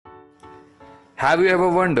Have you ever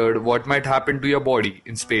wondered what might happen to your body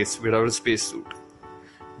in space without a spacesuit?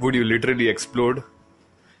 Would you literally explode?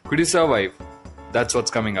 Could you survive? That's what's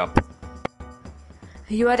coming up.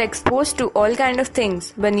 You are exposed to all kinds of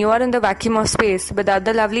things when you are in the vacuum of space without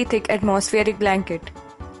the lovely thick atmospheric blanket.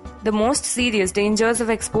 The most serious dangers of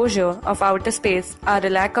exposure of outer space are a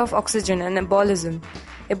lack of oxygen and ebullism.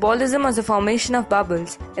 Ebullism is the formation of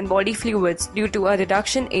bubbles in body fluids due to a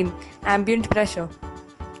reduction in ambient pressure.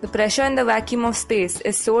 The pressure in the vacuum of space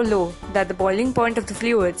is so low that the boiling point of the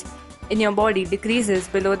fluids in your body decreases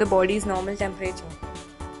below the body's normal temperature,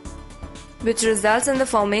 which results in the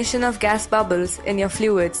formation of gas bubbles in your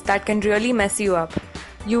fluids that can really mess you up.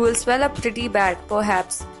 You will swell up pretty bad,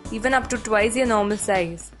 perhaps even up to twice your normal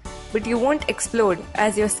size. But you won't explode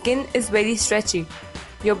as your skin is very stretchy.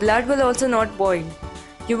 Your blood will also not boil.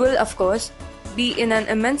 You will, of course, be in an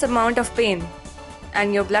immense amount of pain,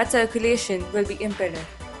 and your blood circulation will be impeded.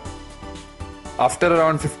 After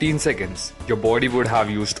around 15 seconds, your body would have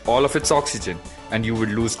used all of its oxygen and you would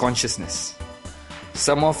lose consciousness.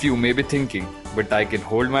 Some of you may be thinking, but I can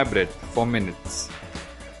hold my breath for minutes.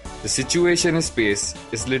 The situation in space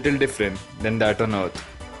is little different than that on Earth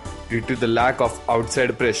due to the lack of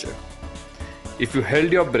outside pressure. If you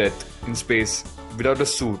held your breath in space without a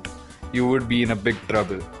suit, you would be in a big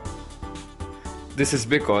trouble. This is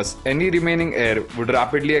because any remaining air would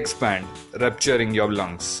rapidly expand, rupturing your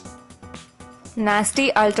lungs.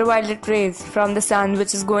 Nasty ultraviolet rays from the sun,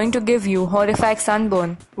 which is going to give you horrific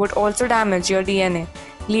sunburn, would also damage your DNA,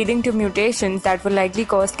 leading to mutations that will likely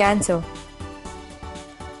cause cancer.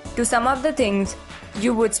 To sum up the things,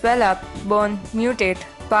 you would swell up, burn, mutate,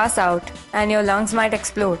 pass out, and your lungs might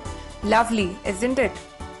explode. Lovely, isn't it?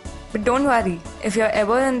 But don't worry, if you're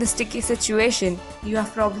ever in the sticky situation, you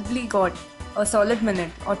have probably got a solid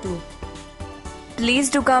minute or two. Please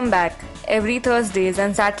do come back every Thursdays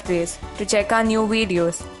and Saturdays to check our new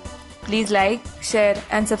videos. Please like, share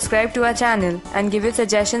and subscribe to our channel and give your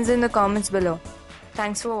suggestions in the comments below.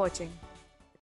 Thanks for watching.